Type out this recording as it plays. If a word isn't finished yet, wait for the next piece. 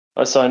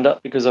I signed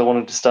up because I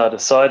wanted to start a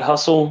side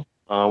hustle.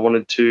 I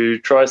wanted to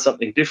try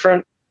something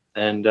different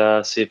and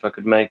see if I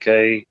could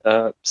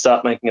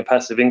start making a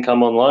passive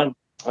income online.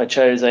 I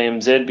chose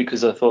AMZ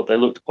because I thought they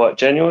looked quite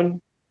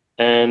genuine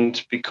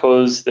and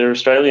because they're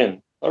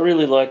Australian. I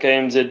really like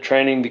AMZ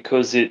training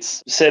because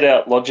it's set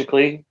out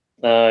logically.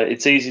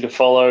 It's easy to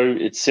follow,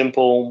 it's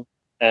simple,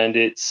 and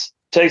it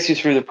takes you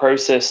through the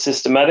process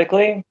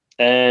systematically.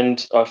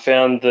 And I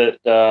found that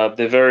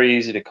they're very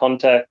easy to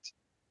contact,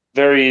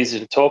 very easy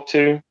to talk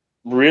to,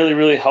 really,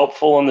 really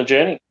helpful on the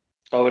journey.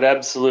 I would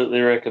absolutely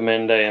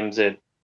recommend AMZ.